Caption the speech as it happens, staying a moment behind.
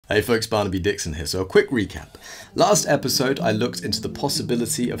Hey folks, Barnaby Dixon here. So a quick recap. Last episode I looked into the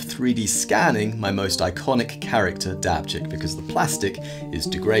possibility of 3D scanning my most iconic character, DABCHICK, because the plastic is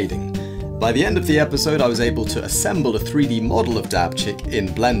degrading. By the end of the episode I was able to assemble a 3D model of DABCHICK in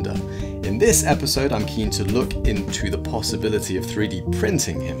Blender. In this episode I'm keen to look into the possibility of 3D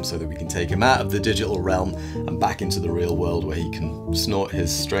printing him so that we can take him out of the digital realm and back into the real world where he can snort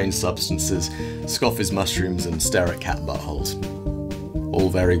his strange substances, scoff his mushrooms and stare at cat buttholes. All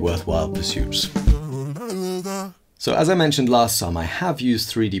very worthwhile pursuits. So as I mentioned last time, I have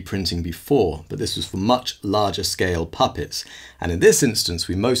used 3D printing before, but this was for much larger scale puppets. And in this instance,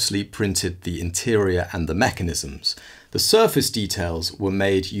 we mostly printed the interior and the mechanisms. The surface details were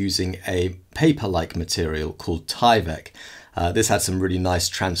made using a paper-like material called Tyvek. This had some really nice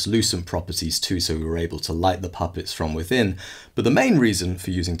translucent properties too, so we were able to light the puppets from within. But the main reason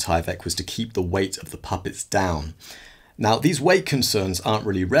for using Tyvek was to keep the weight of the puppets down. Now, these weight concerns aren't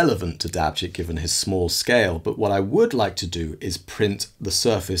really relevant to DABCHICK given his small scale, but what I would like to do is print the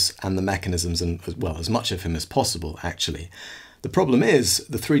surface and the mechanisms and, well, as much of him as possible, actually. The problem is,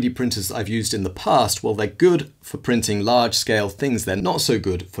 the 3D printers I've used in the past, well, they're good for printing large-scale things. They're not so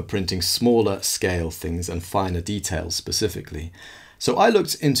good for printing smaller-scale things and finer details specifically. So I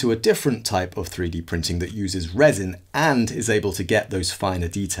looked into a different type of 3D printing that uses resin and is able to get those finer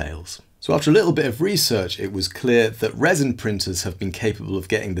details. So after a little bit of research, it was clear that resin printers have been capable of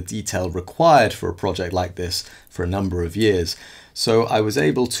getting the detail required for a project like this for a number of years. So I was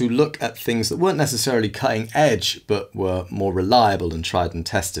able to look at things that weren't necessarily cutting edge, but were more reliable and tried and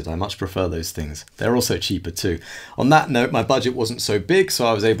tested. I much prefer those things. They're also cheaper too. On that note, my budget wasn't so big, so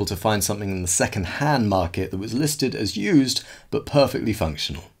I was able to find something in the second-hand market that was listed as used, but perfectly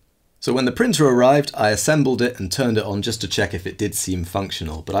functional. So when the printer arrived, I assembled it and turned it on just to check if it did seem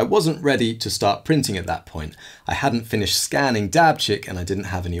functional, but I wasn't ready to start printing at that point. I hadn't finished scanning DABCHICK and I didn't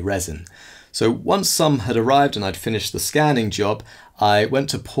have any resin. So once some had arrived and I'd finished the scanning job, I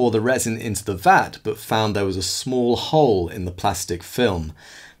went to pour the resin into the vat, but found there was a small hole in the plastic film.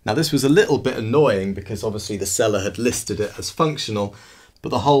 Now this was a little bit annoying because obviously the seller had listed it as functional, but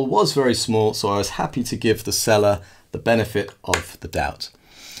the hole was very small, so I was happy to give the seller the benefit of the doubt.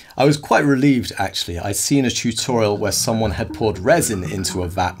 I was quite relieved actually. I'd seen a tutorial where someone had poured resin into a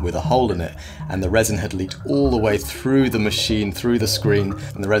vat with a hole in it, and the resin had leaked all the way through the machine, through the screen,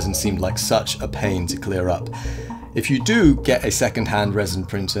 and the resin seemed like such a pain to clear up. If you do get a second-hand resin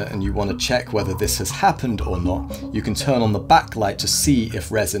printer and you want to check whether this has happened or not, you can turn on the backlight to see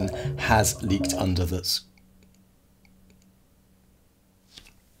if resin has leaked under this.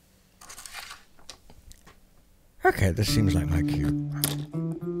 Okay, this seems like my cue.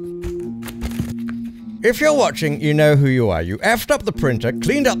 If you're watching, you know who you are. You effed up the printer,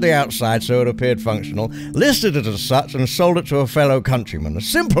 cleaned up the outside so it appeared functional, listed it as such, and sold it to a fellow countryman, a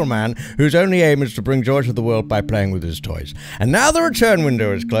simple man whose only aim is to bring joy to the world by playing with his toys. And now the return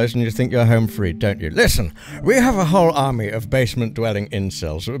window is closed and you think you're home free, don't you? Listen, we have a whole army of basement-dwelling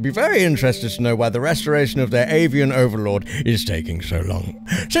incels who would be very interested to know why the restoration of their avian overlord is taking so long.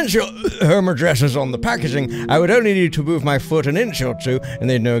 Since your home address is on the packaging, I would only need to move my foot an inch or two and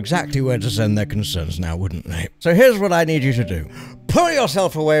they'd know exactly where to send their concerns now, wouldn't they? So here's what I need you to do. Pull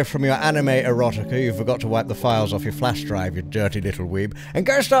yourself away from your anime erotica, you forgot to wipe the files off your flash drive, you dirty little weeb, and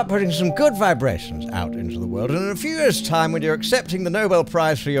go start putting some good vibrations out into the world. And in a few years' time, when you're accepting the Nobel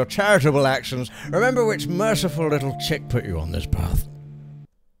Prize for your charitable actions, remember which merciful little chick put you on this path.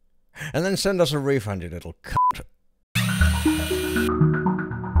 And then send us a refund, you little cunt.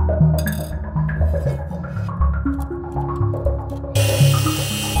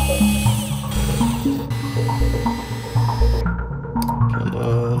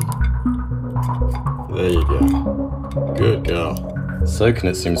 There you go. Good girl. Soaking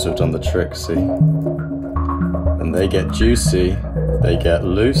it seems to have done the trick, see? When they get juicy, they get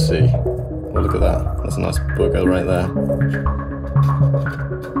loosey. Oh, look at that. That's a nice booger right there.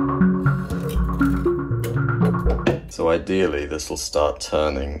 So ideally, this will start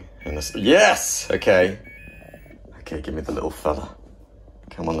turning in this. Yes! Okay. Okay, give me the little fella.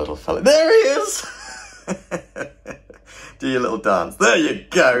 Come on, little fella. There he is! Do your little dance. There you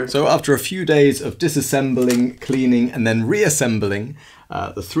go. So after a few days of disassembling, cleaning, and then reassembling,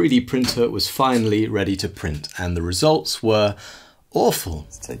 the 3D printer was finally ready to print, and the results were awful.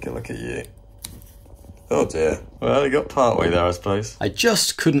 Let's take a look at you. Oh dear. Well, you got part way there, I suppose. I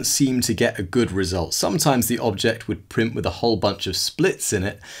just couldn't seem to get a good result. Sometimes the object would print with a whole bunch of splits in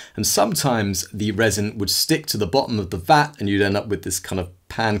it, and sometimes the resin would stick to the bottom of the vat and you'd end up with this kind of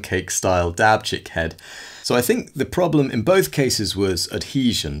pancake-style DABCHICK head. So I think the problem in both cases was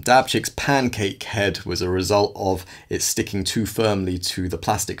adhesion. DABCHICK's pancake head was a result of it sticking too firmly to the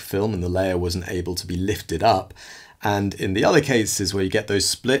plastic film and the layer wasn't able to be lifted up. And in the other cases where you get those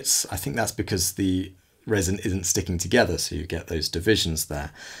splits, I think that's because the resin isn't sticking together, so you get those divisions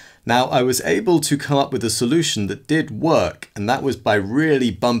there. Now, I was able to come up with a solution that did work, and that was by really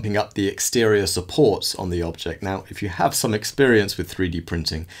bumping up the exterior supports on the object. Now, if you have some experience with 3D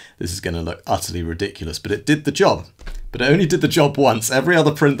printing, this is going to look utterly ridiculous, but it did the job. But it only did the job once. Every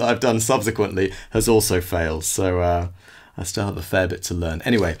other print that I've done subsequently has also failed, so I still have a fair bit to learn.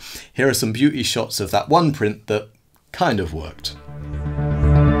 Anyway, here are some beauty shots of that one print that kind of worked.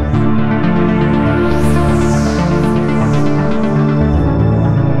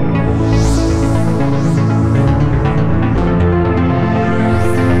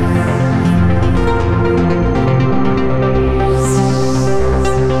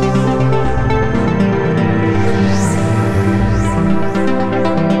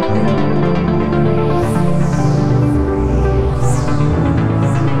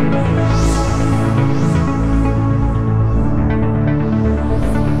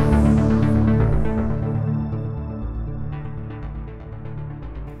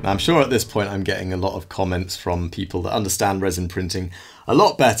 I'm sure at this point I'm getting a lot of comments from people that understand resin printing a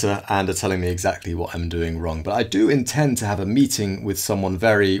lot better and are telling me exactly what I'm doing wrong. But I do intend to have a meeting with someone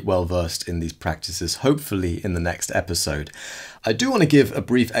very well versed in these practices, hopefully in the next episode. I do want to give a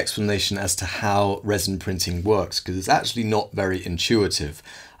brief explanation as to how resin printing works, because it's actually not very intuitive.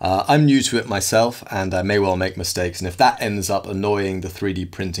 I'm new to it myself and I may well make mistakes, and if that ends up annoying the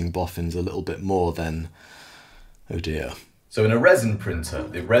 3D printing boffins a little bit more, then oh dear. So in a resin printer,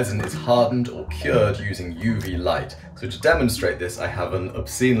 the resin is hardened or cured using UV light. So to demonstrate this, I have an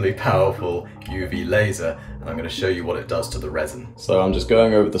obscenely powerful UV laser, and I'm going to show you what it does to the resin. So I'm just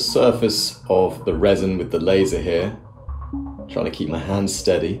going over the surface of the resin with the laser here, trying to keep my hands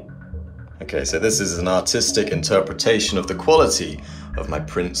steady. Okay, so this is an artistic interpretation of the quality of my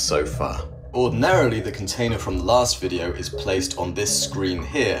prints so far. Ordinarily, the container from the last video is placed on this screen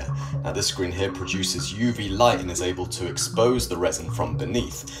here. Now this screen here produces UV light and is able to expose the resin from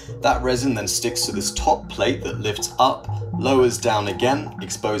beneath. That resin then sticks to this top plate that lifts up, lowers down again,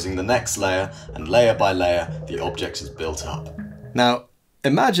 exposing the next layer, and layer by layer, the object is built up. Now,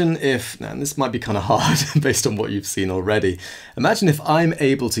 imagine if, and this might be kind of hard based on what you've seen already, imagine if I'm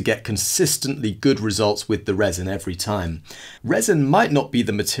able to get consistently good results with the resin every time. Resin might not be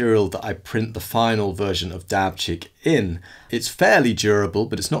the material that I print the final version of DABCHICK in. It's fairly durable,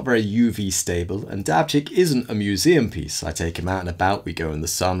 but it's not very UV stable, and DABCHICK isn't a museum piece. I take him out and about, we go in the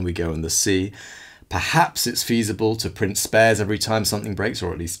sun, we go in the sea. Perhaps it's feasible to print spares every time something breaks,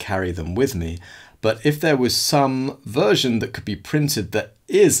 or at least carry them with me. But if there was some version that could be printed that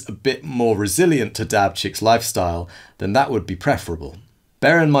is a bit more resilient to DABCHICK's lifestyle, then that would be preferable.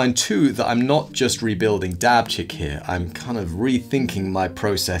 Bear in mind too that I'm not just rebuilding DABCHICK here, I'm kind of rethinking my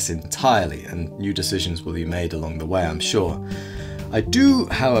process entirely, and new decisions will be made along the way, I'm sure. I do,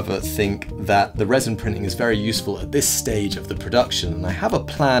 however, think that the resin printing is very useful at this stage of the production, and I have a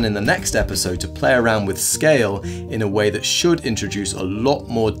plan in the next episode to play around with scale in a way that should introduce a lot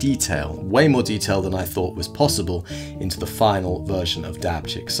more detail, way more detail than I thought was possible, into the final version of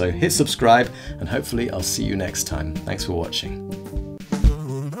DABCHICK. So hit subscribe, and hopefully I'll see you next time. Thanks for watching.